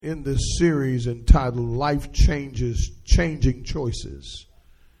in this series entitled Life Changes, Changing Choices.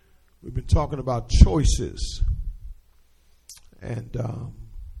 We've been talking about choices, and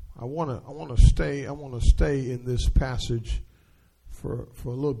I want to stay in this passage for a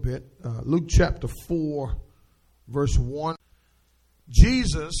little bit. Luke chapter 4, verse 1.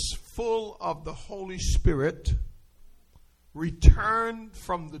 Jesus, full of the Holy Spirit, returned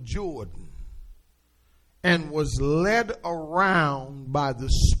from the Jordan and was led around by the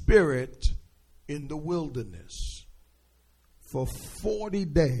Spirit in the wilderness for 40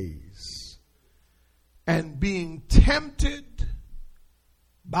 days, and being tempted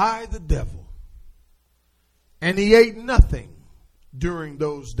by the devil. And he ate nothing during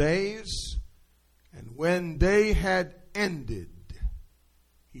those days, and when they had ended,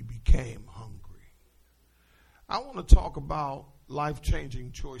 he became hungry. I want to talk about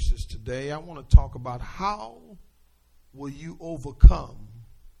life-changing choices today. I want to talk about how will you overcome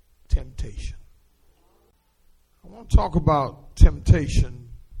temptation. I want to talk about temptation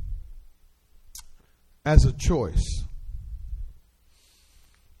as a choice.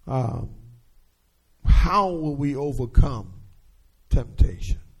 How will we overcome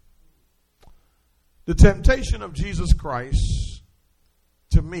temptation? The temptation of Jesus Christ,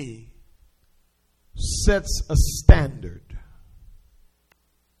 to me, sets a standard.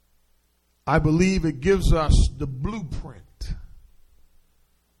 I believe it gives us the blueprint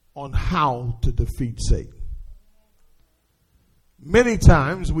on how to defeat Satan. Many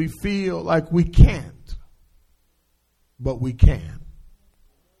times we feel like we can't, but we can.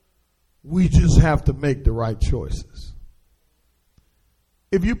 We just have to make the right choices.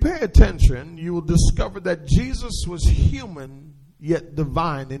 If you pay attention, you will discover that Jesus was human yet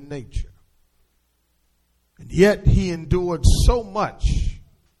divine in nature. And yet he endured so much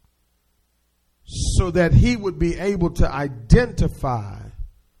so that he would be able to identify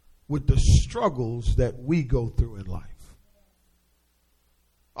with the struggles that we go through in life.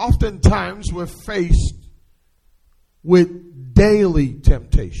 Oftentimes we're faced with daily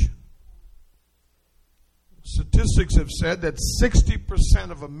temptation. Statistics have said that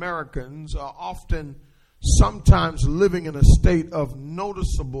 60% of Americans are sometimes living in a state of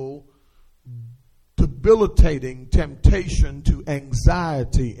noticeable, debilitating temptation to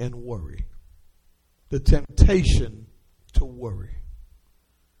anxiety and worry. The temptation to worry.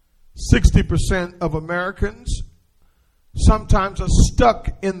 60% of Americans sometimes are stuck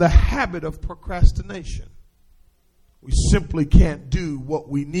in the habit of procrastination. We simply can't do what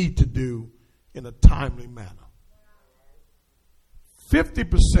we need to do in a timely manner.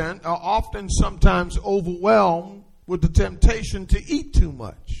 50% are sometimes overwhelmed with the temptation to eat too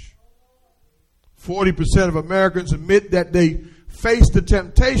much. 40% of Americans admit that they face the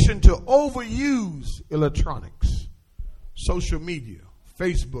temptation to overuse electronics, social media,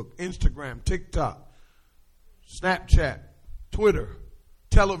 Facebook, Instagram, TikTok, Snapchat, Twitter,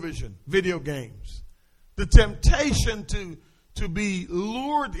 television, video games. The temptation to be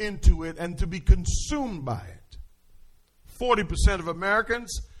lured into it and to be consumed by it. 40% of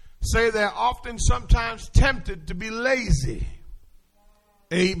Americans say they're sometimes tempted to be lazy.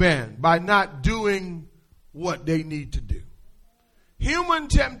 Amen. By not doing what they need to do. Human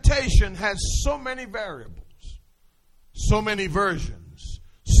temptation has so many variables, so many versions,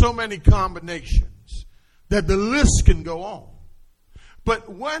 so many combinations that the list can go on. But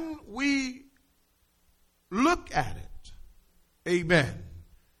when we look at it, amen,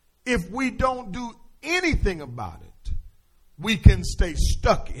 if we don't do anything about it, we can stay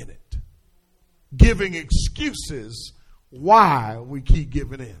stuck in it, giving excuses why we keep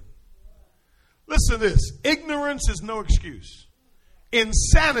giving in. Listen to this. Ignorance is no excuse.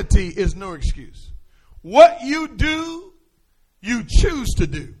 Insanity is no excuse. What you do, you choose to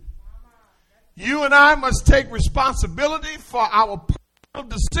do. You and I must take responsibility for our personal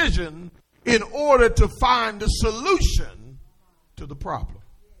decision in order to find the solution to the problem.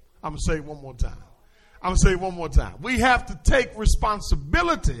 I'm going to say it one more time. We have to take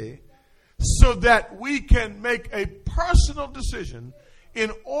responsibility so that we can make a personal decision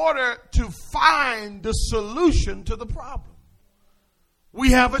in order to find the solution to the problem.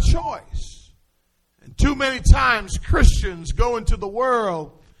 We have a choice. And too many times Christians go into the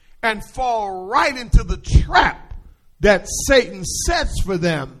world and fall right into the trap that Satan sets for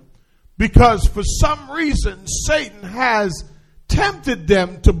them because for some reason Satan has tempted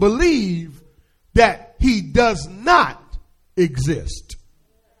them to believe that he does not exist.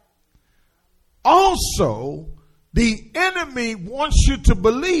 Also, the enemy wants you to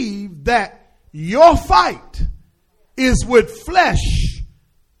believe that your fight is with flesh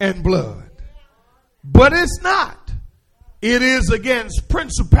and blood. But it's not. It is against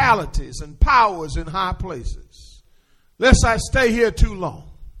principalities and powers in high places. Lest I stay here too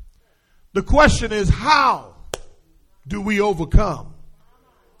long. The question is, how do we overcome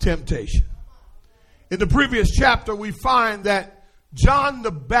temptation? In the previous chapter, we find that John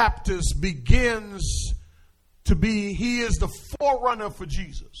the Baptist begins to be, he is the forerunner for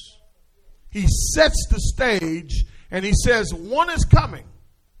Jesus. He sets the stage and he says, one is coming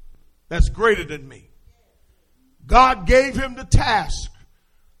that's greater than me. God gave him the task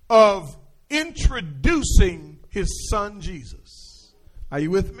of introducing his son Jesus. Are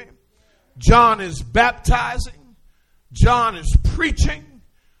you with me? John is baptizing. John is preaching.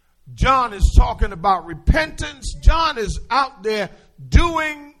 John is talking about repentance. John is out there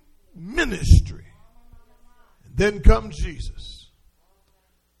doing ministry. And then comes Jesus.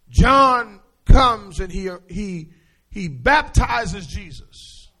 John comes and he baptizes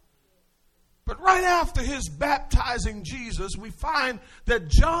Jesus. But right after his baptizing Jesus, we find that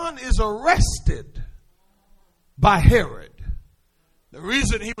John is arrested by Herod. The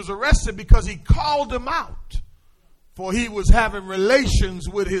reason he was arrested because he called him out, for he was having relations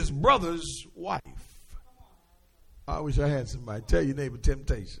with his brother's wife. I wish I had somebody tell your neighbor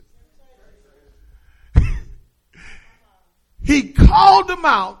temptation. He called him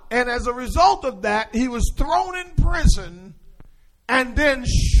out, and as a result of that, he was thrown in prison. And then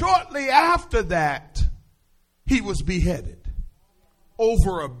shortly after that, he was beheaded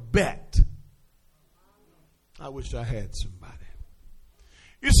over a bet. I wish I had somebody.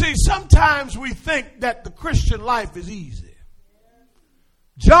 You see, sometimes we think that the Christian life is easy.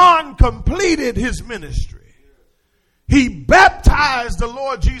 John completed his ministry. He baptized the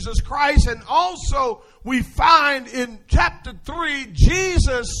Lord Jesus Christ, and also we find in chapter 3,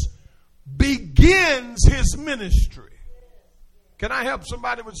 Jesus begins his ministry. Can I help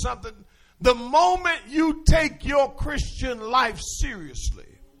somebody with something? The moment you take your Christian life seriously,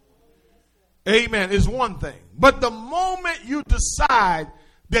 amen, is one thing. But the moment you decide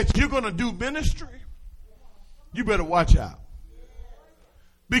that you're going to do ministry, you better watch out.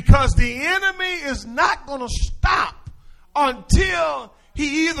 Because the enemy is not going to stop until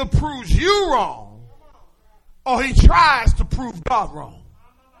he either proves you wrong or he tries to prove God wrong.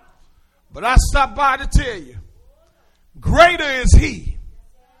 But I stopped by to tell you, greater is he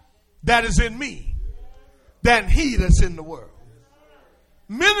that is in me than he that's in the world.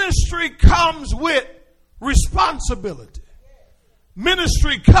 Ministry comes with responsibility.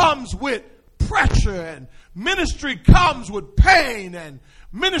 Ministry comes with pressure, and ministry comes with pain, and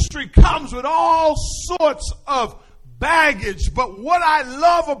ministry comes with all sorts of baggage. But what I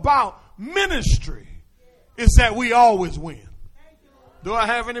love about ministry is that we always win. Do I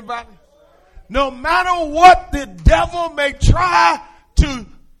have anybody? No matter what the devil may try to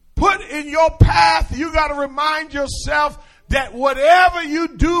put in your path, you got to remind yourself that whatever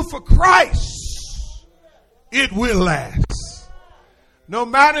you do for Christ, it will last. No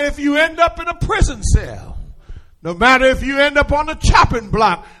matter if you end up in a prison cell, no matter if you end up on a chopping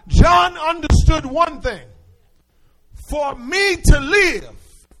block, John understood one thing. For me to live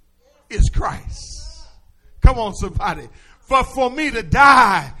is Christ. Come on, somebody. For me to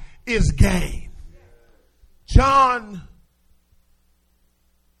die is gain. John,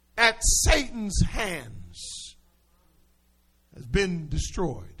 at Satan's hands, has been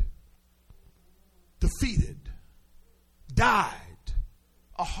destroyed, defeated, died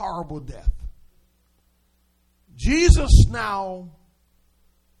a horrible death. Jesus now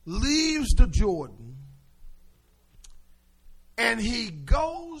leaves the Jordan and he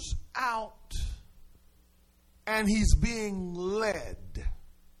goes out and he's being led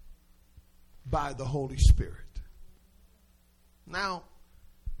by the Holy Spirit. Now,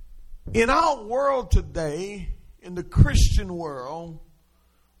 in our world today, in the Christian world,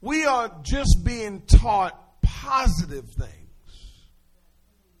 we are just being taught positive things.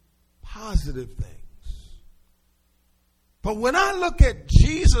 Positive things. But when I look at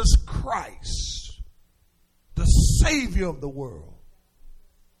Jesus Christ, the Savior of the world,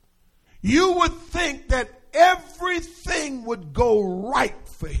 you would think that everything would go right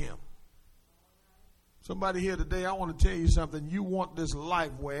for him. Somebody here today, I want to tell you something. You want this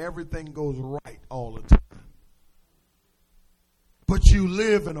life where everything goes right all the time. But you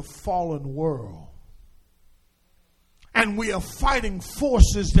live in a fallen world. And we are fighting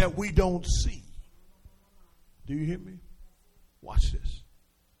forces that we don't see. Do you hear me? Watch this.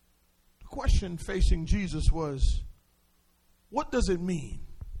 The question facing Jesus was, what does it mean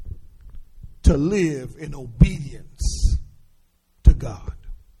to live in obedience to God?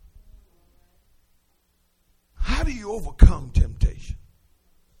 How do you overcome temptation?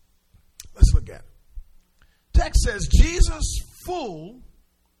 Let's look at it. text says, Jesus, full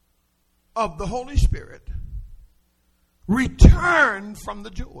of the Holy Spirit, returned from the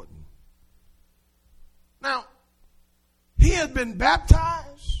Jordan. Now, he had been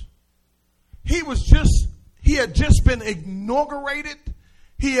baptized. He had just been inaugurated.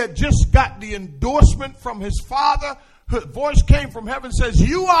 He had just got the endorsement from his Father. Her voice came from heaven, says,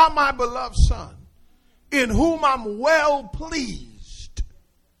 "You are my beloved Son, in whom I'm well pleased."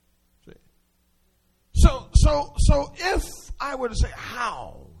 So if I were to say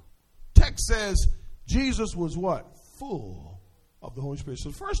how, text says Jesus was what? Full of the Holy Spirit. So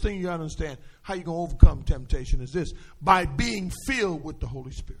the first thing you got to understand how you're going to overcome temptation is this: by being filled with the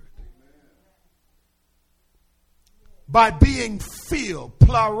Holy Spirit. By being filled,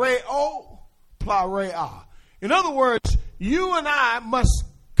 plareo, plarea. In other words, you and I must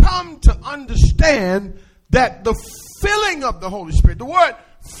come to understand that the filling of the Holy Spirit, the word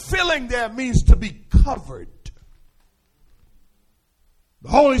filling there means to be covered. The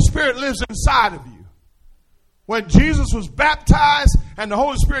Holy Spirit lives inside of you. When Jesus was baptized and the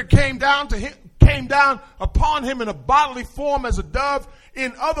Holy Spirit came down upon him in a bodily form as a dove,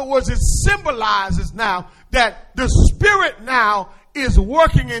 in other words, it symbolizes now that the Spirit now is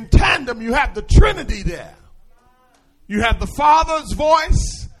working in tandem. You have the Trinity there. You have the Father's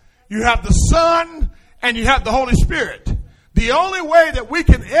voice, you have the Son, and you have the Holy Spirit. The only way that we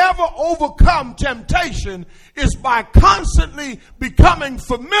can ever overcome temptation is by constantly becoming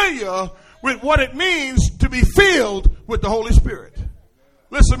familiar with what it means to be filled with the Holy Spirit.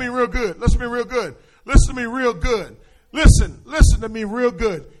 Listen to me real good. Listen to me real good. Listen to me real good. Listen to me real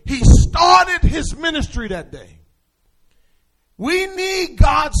good. He started his ministry that day. We need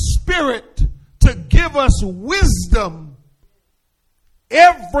God's Spirit to give us wisdom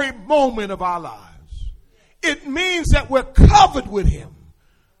every moment of our lives. It means that we're covered with him.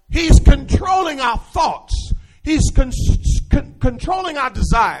 He's controlling our thoughts. He's controlling our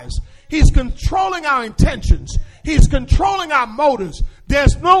desires. He's controlling our intentions. He's controlling our motives.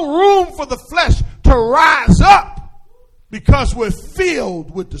 There's no room for the flesh to rise up because we're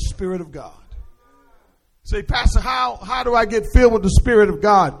filled with the Spirit of God. Say, Pastor, how do I get filled with the Spirit of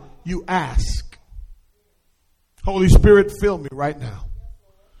God? You ask. Holy Spirit, fill me right now.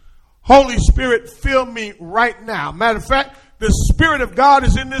 Holy Spirit, fill me right now. Matter of fact, the Spirit of God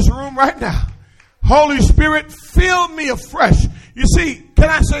is in this room right now. Holy Spirit, fill me afresh. You see, can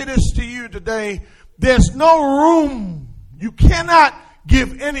I say this to you today? There's no room. You cannot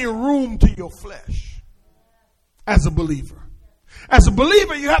give any room to your flesh as a believer. As a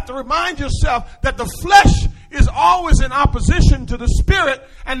believer, you have to remind yourself that the flesh is always in opposition to the Spirit,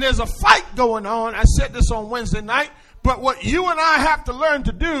 and there's a fight going on. I said this on Wednesday night, but what you and I have to learn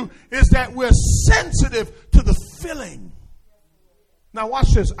to do is that we're sensitive to the filling. Now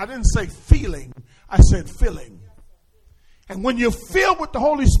watch this. I didn't say feeling. I said filling. And when you're filled with the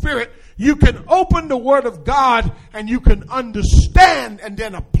Holy Spirit, you can open the Word of God and you can understand and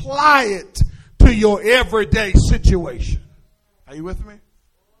then apply it to your everyday situation. Are you with me?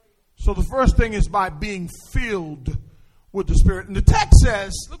 So the first thing is by being filled with the Spirit. And the text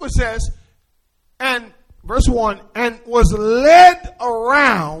says, look what it says, and verse 1, and was led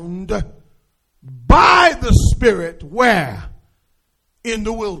around by the Spirit, where? In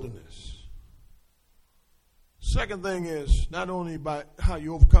the wilderness. Second thing is not only by how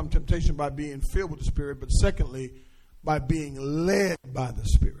you overcome temptation by being filled with the Spirit, but secondly, by being led by the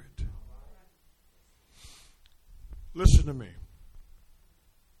Spirit. Listen to me.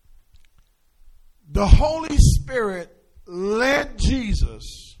 The Holy Spirit led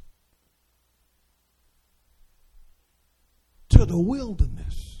Jesus to the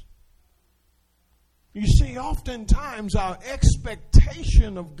wilderness. You see, oftentimes our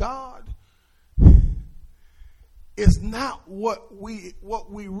expectation of God is not what we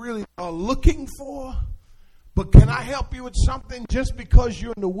really are looking for. But can I help you with something? Just because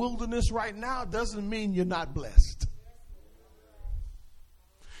you're in the wilderness right now doesn't mean you're not blessed.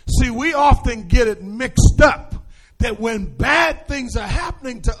 See, we often get it mixed up that when bad things are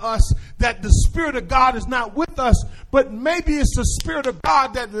happening to us, that the Spirit of God is not with us, but maybe it's the Spirit of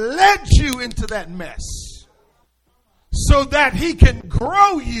God that led you into that mess so that he can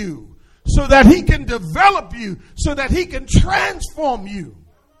grow you, so that he can develop you, so that he can transform you.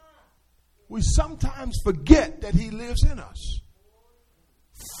 We sometimes forget that he lives in us,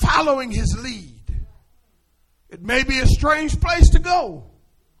 following his lead. It may be a strange place to go,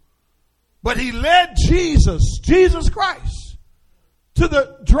 but he led Jesus Christ, to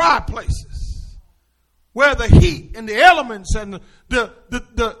the dry places where the heat and the elements and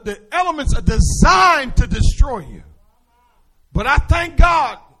the elements are designed to destroy you. But I thank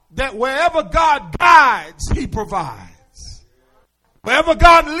God that wherever God guides, he provides. Wherever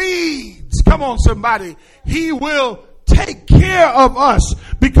God leads, come on somebody, he will take care of us.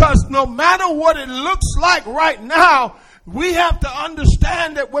 Because no matter what it looks like right now, we have to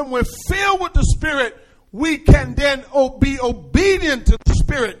understand that when we're filled with the Spirit, we can then be obedient to the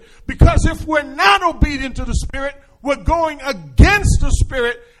Spirit. Because if we're not obedient to the Spirit, we're going against the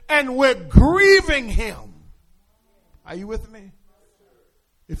Spirit and we're grieving him. Are you with me?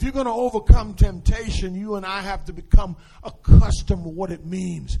 If you're going to overcome temptation, you and I have to become accustomed to what it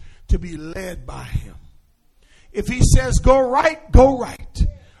means to be led by him. If he says go right, go right.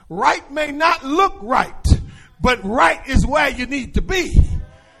 Right may not look right, but right is where you need to be.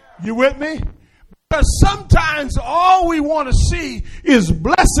 You with me? Because sometimes all we want to see is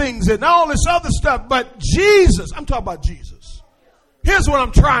blessings and all this other stuff. But Jesus, I'm talking about Jesus. Here's what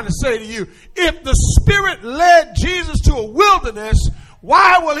I'm trying to say to you. If the Spirit led Jesus to a wilderness,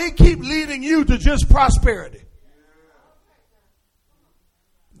 why will he keep leading you to just prosperity?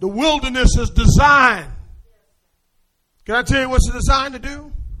 The wilderness is designed. Can I tell you what's designed to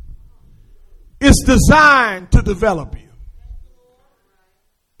do? It's designed to develop you.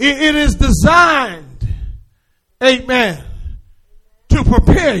 It is designed, amen, to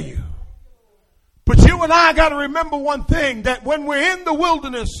prepare you. But you and I got to remember one thing, that when we're in the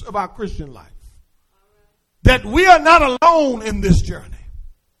wilderness of our Christian life, that we are not alone in this journey.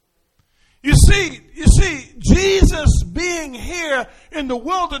 You see, Jesus being here in the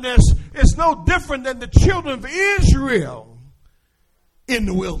wilderness is no different than the children of Israel in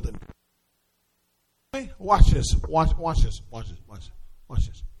the wilderness. Watch this. Watch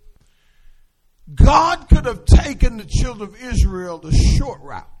this. God could have taken the children of Israel the short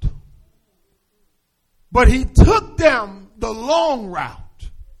route, but he took them the long route.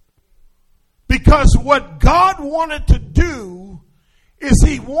 Because what God wanted to do is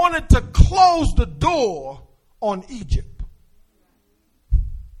he wanted to close the door on Egypt.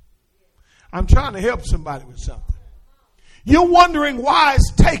 I'm trying to help somebody with something. You're wondering why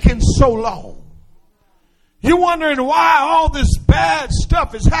it's taking so long. You're wondering why all this bad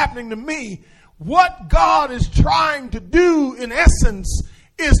stuff is happening to me. What God is trying to do, in essence,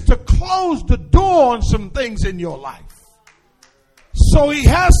 is to close the door on some things in your life. So he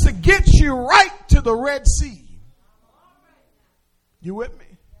has to get you right to the Red Sea. You with me?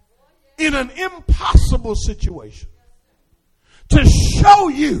 In an impossible situation. To show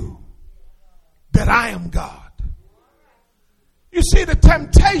you that I am God. You see, the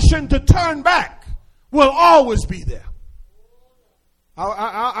temptation to turn back will always be there.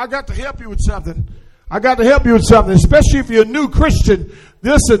 I got to help you with something. Especially if you're a new Christian.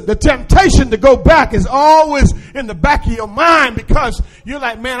 Listen, the temptation to go back is always in the back of your mind, because you're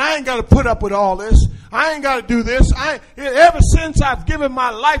like, man, I ain't got to put up with all this. I ain't got to do this. Ever since I've given my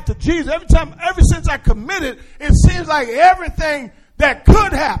life to Jesus, ever since I committed, it seems like everything that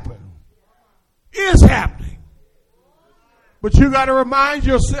could happen is happening. But you got to remind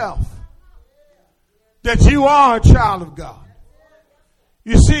yourself that you are a child of God.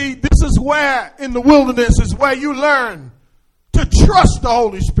 You see, this is where, in the wilderness, is where you learn to trust the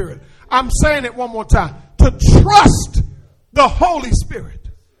Holy Spirit. I'm saying it one more time. To trust the Holy Spirit.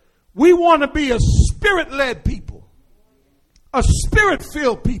 We want to be a Spirit-led people. A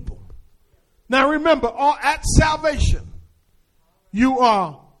Spirit-filled people. Now remember, at salvation, you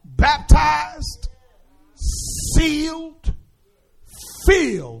are baptized, sealed,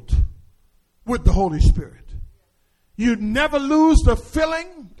 filled with the Holy Spirit. You never lose the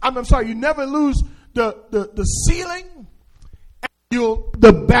filling. You never lose the sealing.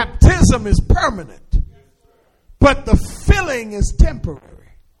 The baptism is permanent, but the filling is temporary.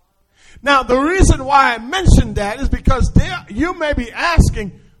 Now, the reason why I mentioned that is because you may be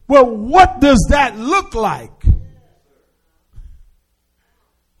asking, well, what does that look like?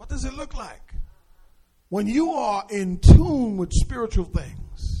 What does it look like? When you are in tune with spiritual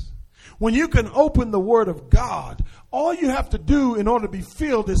things, when you can open the Word of God, all you have to do in order to be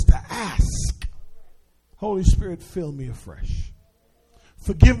filled is to ask, Holy Spirit, fill me afresh.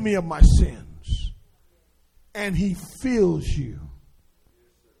 Forgive me of my sins. And he fills you.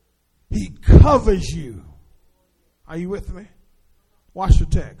 He covers you. Are you with me? Watch the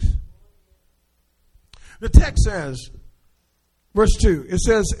text. The text says, verse 2, it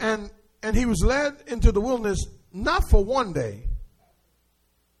says, and he was led into the wilderness not for 1 day,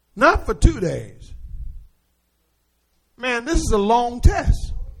 not for 2 days. Man, this is a long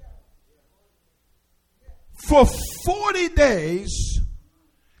test. For 40 days,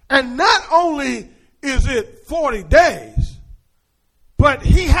 and not only is it 40 days, but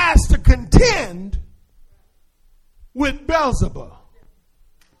he has to contend with Beelzebub.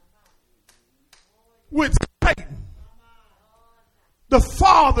 with Satan, the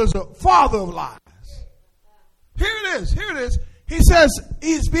father of lies. Here it is. He says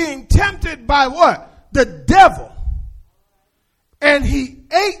he's being tempted by what? The devil. And he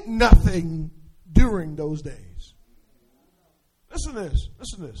ate nothing during those days. Listen to this.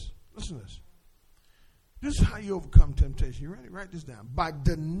 This is how you overcome temptation. You ready? Write this down. By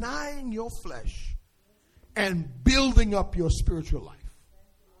denying your flesh and building up your spiritual life.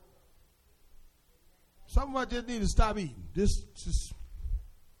 Some of us just need to stop eating. Just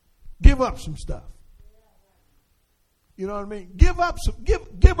give up some stuff. You know what I mean? Give up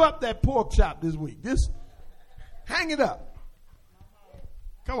that pork chop this week. Just hang it up.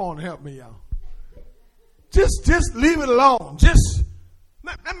 Come on, help me, y'all. Just leave it alone.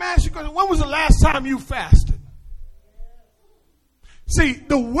 Let me ask you a question. When was the last time you fasted? See,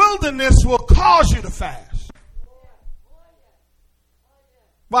 the wilderness will cause you to fast.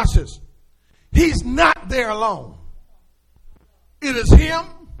 Watch this. He's not there alone. It is him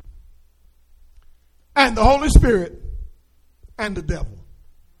and the Holy Spirit and the devil.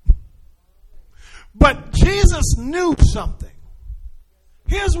 But Jesus knew something.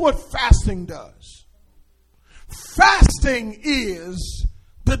 Here's what fasting does. Fasting is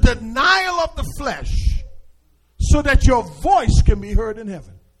the denial of the flesh so that your voice can be heard in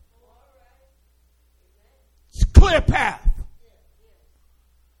heaven. It's a clear path.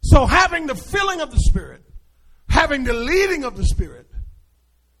 So having the filling of the Spirit, having the leading of the Spirit,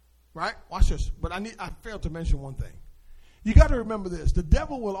 right? Watch this. But I failed to mention one thing. You got to remember this. The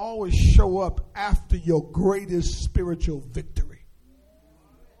devil will always show up after your greatest spiritual victory.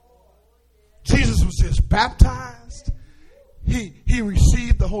 Jesus was just baptized. He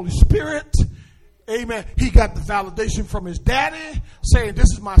received the Holy Spirit. Amen. He got the validation from his daddy saying, this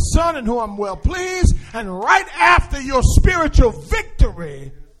is my son in whom I'm well pleased. And right after your spiritual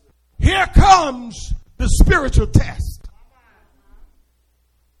victory, here comes the spiritual test.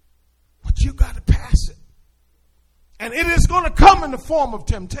 But you got to pass it. And it is going to come in the form of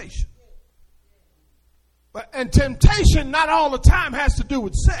temptation. And temptation not all the time has to do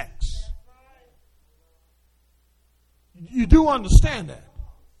with sex. You do understand that.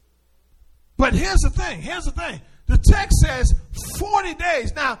 But here's the thing. The text says 40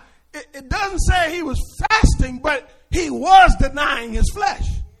 days. Now, it doesn't say he was fasting, but he was denying his flesh.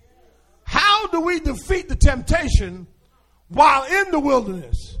 How do we defeat the temptation while in the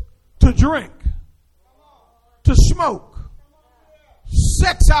wilderness? To drink, to smoke,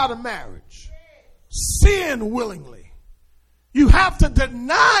 sex out of marriage, sin willingly. You have to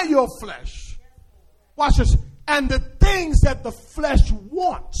deny your flesh. Watch this. And the things that the flesh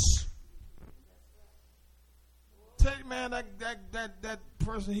wants. Tell you, man, that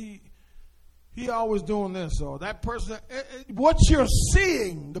person, he always doing this, or that person. What you're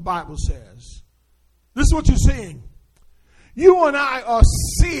seeing, the Bible says. This is what you're seeing. You and I are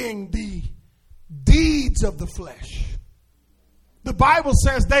seeing the deeds of the flesh. The Bible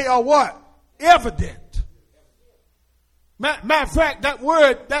says they are what? Evident. Matter of fact, that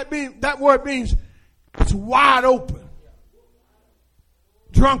word means it's wide open.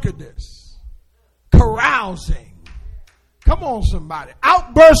 Drunkenness. Carousing. Come on, somebody.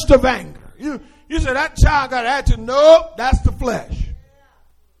 Outburst of anger. You say that child got attitude. Nope, that's the flesh.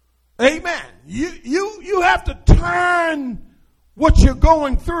 Amen. You have to turn what you're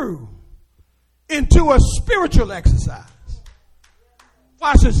going through into a spiritual exercise.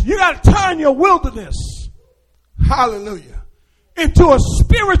 Watch this. You got to turn your wilderness, hallelujah, into a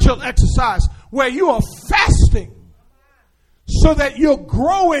spiritual exercise where you are fasting so that you're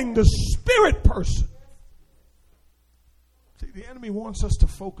growing the spirit person. See, the enemy wants us to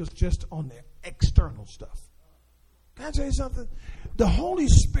focus just on the external stuff. Can I tell you something? The Holy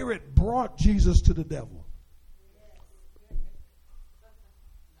Spirit brought Jesus to the devil.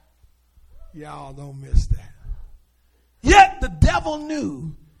 Y'all don't miss that. Yet the devil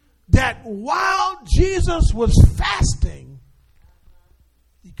knew that while Jesus was fasting,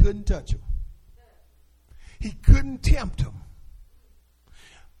 he couldn't touch him. He couldn't tempt him.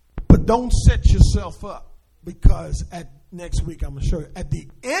 But don't set yourself up, because next week I'm going to show you, at the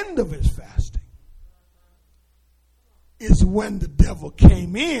end of his fasting is when the devil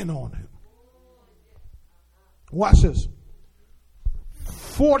came in on him. Watch this.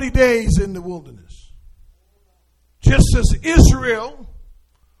 40 days in the wilderness. Just as Israel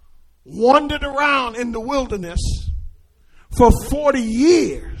wandered around in the wilderness for 40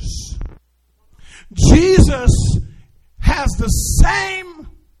 years, Jesus has the same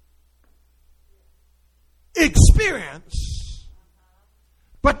experience,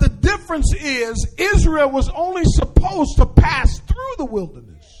 but the difference is Israel was only supposed to pass through the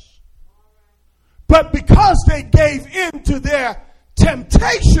wilderness. But because they gave in to their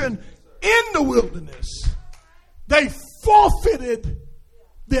temptation in the wilderness, they forfeited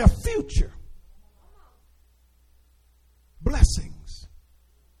their future blessings.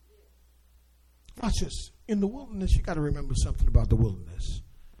 Watch this. In the wilderness, you got to remember something about the wilderness.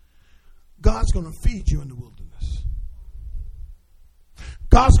 God's going to feed you in the wilderness.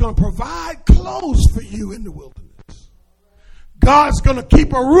 God's going to provide clothes for you in the wilderness. God's going to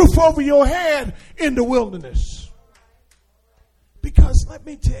keep a roof over your head in the wilderness. Because let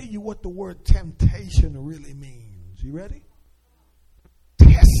me tell you what the word temptation really means. You ready?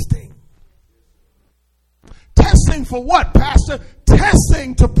 Testing. Testing for what, Pastor?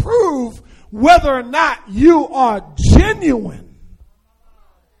 Testing to prove whether or not you are genuine.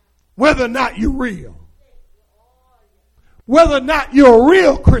 Whether or not you're real. Whether or not you're a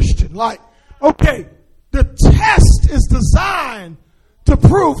real Christian. Like, okay, the test is designed to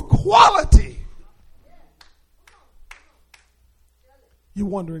prove quality. You're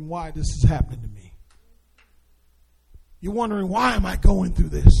wondering why this is happening to me. You're wondering, why am I going through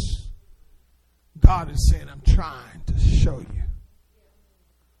this? God is saying, I'm trying to show you.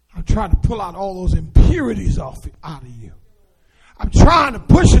 I'm trying to pull out all those impurities out of you. I'm trying to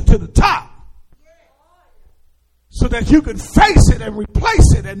push it to the top so that you can face it and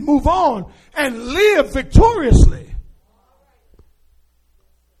replace it and move on and live victoriously.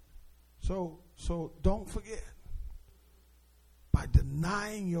 So don't forget, by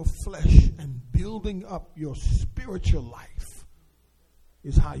denying your flesh and building up your spiritual life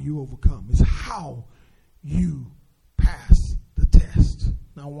is how you overcome. Is how you pass the test.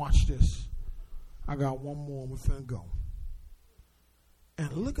 Now watch this. I got one more and we're finna go.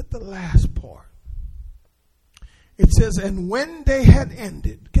 And look at the last part. It says, and when they had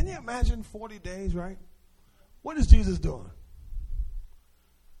ended. Can you imagine 40 days, right? What is Jesus doing?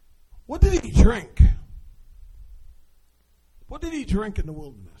 What did he drink? What did he drink in the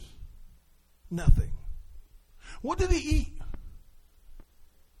wilderness? Nothing. What did he eat?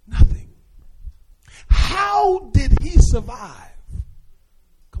 Nothing. How did he survive?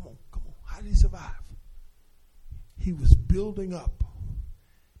 Come on. How did he survive? He was building up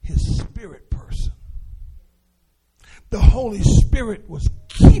his spirit person. The Holy Spirit was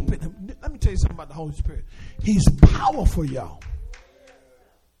keeping him. Let me tell you something about the Holy Spirit. He's powerful, y'all.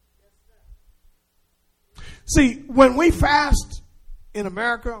 See, when we fast in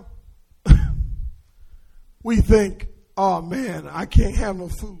America, we think, oh man, I can't have no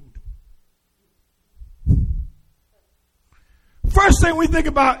food. First thing we think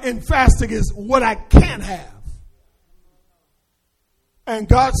about in fasting is what I can't have. And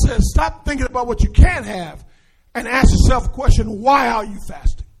God says, stop thinking about what you can't have and ask yourself a question, why are you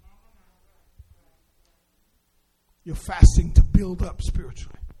fasting? You're fasting to build up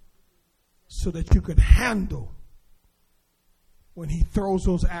spiritually so that you can handle when he throws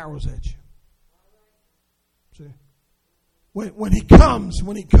those arrows at you. See? When he comes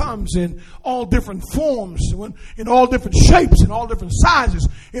in all different forms, in all different shapes, in all different sizes,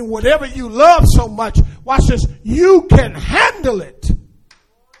 in whatever you love so much, watch this, you can handle it.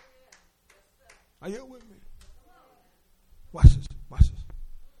 Are you with me? Watch this.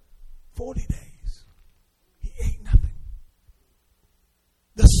 40 days. He ate nothing.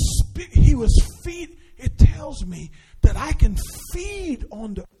 He was feed. It tells me that I can feed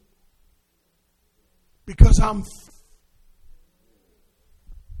on the, because I'm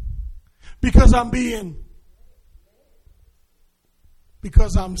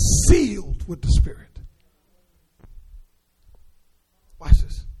sealed with the Spirit. Watch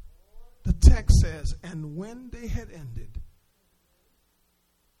this. The text says, and when they had ended,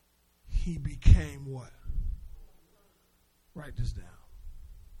 he became what? Write this down.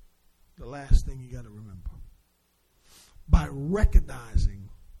 The last thing you got to remember. By recognizing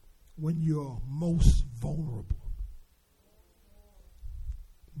when you're most vulnerable.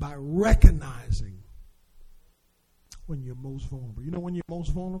 By recognizing when you're most vulnerable. You know when you're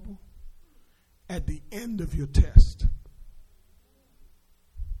most vulnerable? At the end of your test.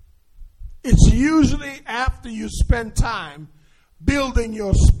 It's usually after you spend time building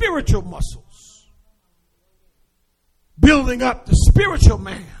your spiritual muscles. Building up the spiritual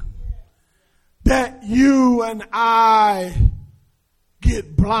man. That you and I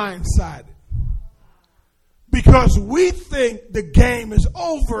get blindsided. Because we think the game is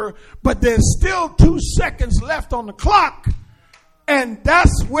over, but there's still 2 seconds left on the clock. And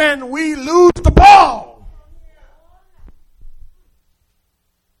that's when we lose the ball.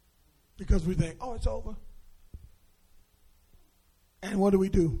 Because we think, oh, it's over. And what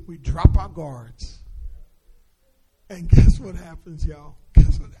do? We drop our guards. And guess what happens, y'all?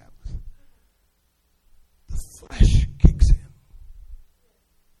 Guess what happens?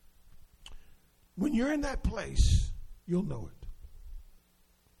 when you're in that place, you'll know it.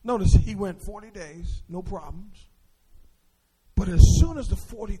 Notice he went 40 days, no problems. But as soon as the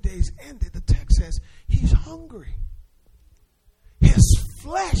 40 days ended, the text says he's hungry. His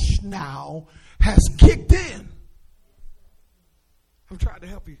flesh now has kicked in. I'm trying to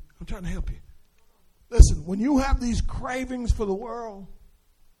help you. Listen, when you have these cravings for the world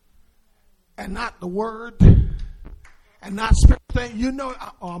and not the word and not spiritual thing, you know,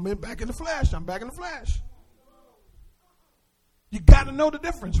 I'm back in the flesh. I'm back in the flesh. You got to know the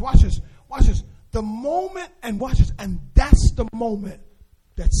difference. Watch this. The moment, and watch this, and that's the moment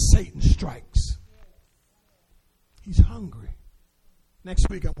that Satan strikes. He's hungry. Next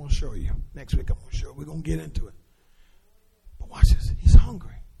week I'm going to show you. We're going to get into it. But watch this. He's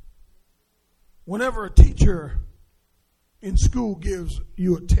hungry. Whenever a teacher in school gives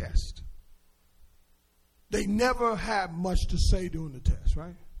you a test, they never have much to say during the test,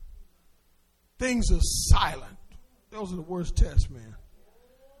 right? Things are silent. Those are the worst tests, man.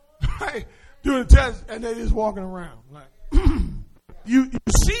 Right? Doing the test, and they just walking around. Like you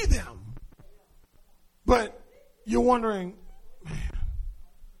see them, but you're wondering, man,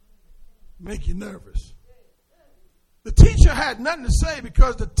 make you nervous. The teacher had nothing to say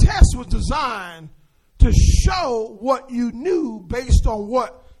because the test was designed to show what you knew based on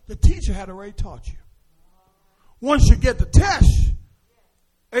what the teacher had already taught you. Once you get the test,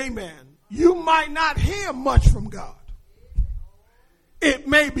 amen, you might not hear much from God. It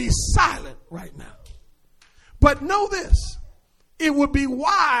may be silent right now. But know this, it would be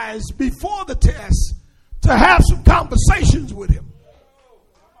wise before the test to have some conversations with him.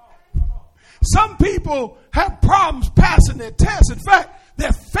 Some people have problems passing their tests. In fact,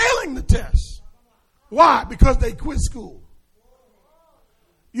 they're failing the test. Why? Because they quit school.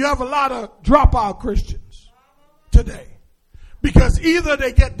 You have a lot of dropout Christians today because either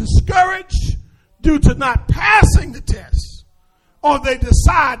they get discouraged due to not passing the test, or they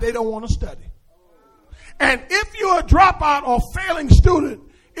decide they don't want to study. And if you're a dropout or failing student,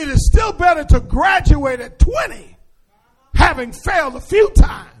 it is still better to graduate at 20, having failed a few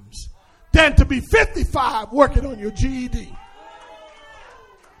times, than to be 55 working on your GED.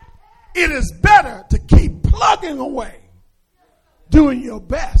 It is better to keep plugging away, doing your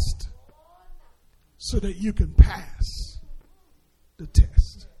best, so that you can pass the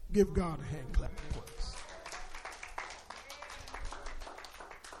test. Give God a hand clap.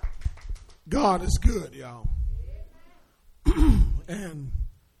 God is good, y'all, and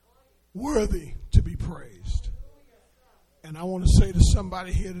worthy to be praised. And I want to say to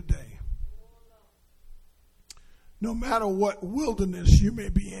somebody here today, no matter what wilderness you may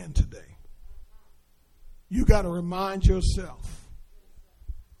be in today, you got to remind yourself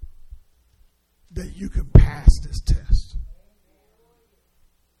that you can pass this test.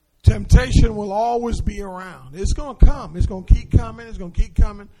 Temptation will always be around. It's going to come. It's going to keep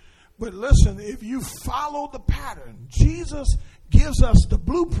coming. But listen, if you follow the pattern, Jesus gives us the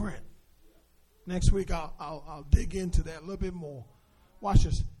blueprint. Next week I'll dig into that a little bit more. Watch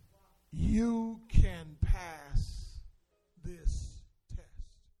this. You can pass this